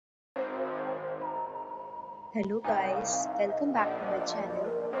Hello guys, welcome back to my channel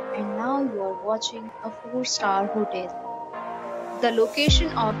and now you are watching a 4-star hotel. The location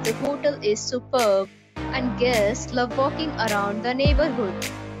of the hotel is superb and guests love walking around the neighborhood.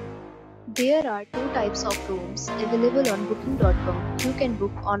 There are two types of rooms available on booking.com. You can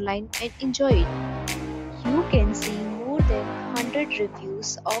book online and enjoy it. You can see more than 100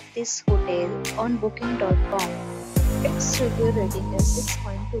 reviews of this hotel on booking.com. Its review rating is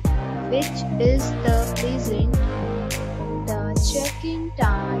 6.2, which is the pleasant. The check-in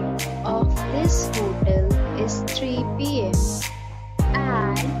time of this hotel is 3 p.m.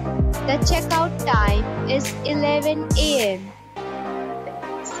 and the checkout time is 11 a.m.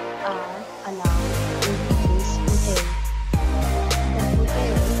 Pets are allowed in this hotel. The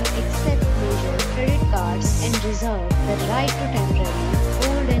hotel accepts major credit cards and reserves the right to temporarily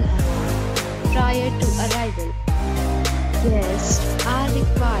hold an amount prior to arrival. Guests are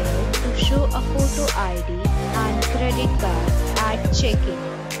required to show a photo ID and credit card at check-in.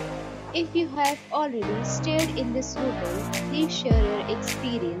 If you have already stayed in this hotel, please share your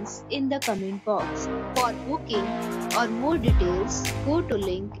experience in the comment box. For booking or more details, go to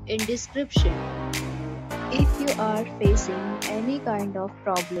link in description. If you are facing any kind of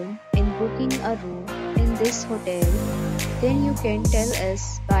problem in booking a room in this hotel, then you can tell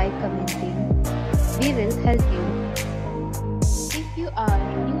us by commenting. We will help you. If you are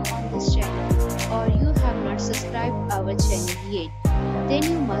new on this channel or you have not subscribed our channel yet, then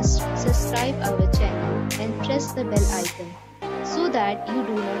you must subscribe our channel and press the bell icon so that you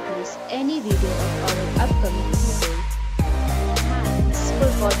do not miss any video of our upcoming video. Thanks for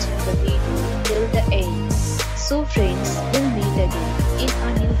watching the video till the end. So friends, we'll meet again in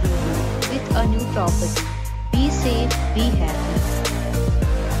a new video with a new property. Be safe, be happy.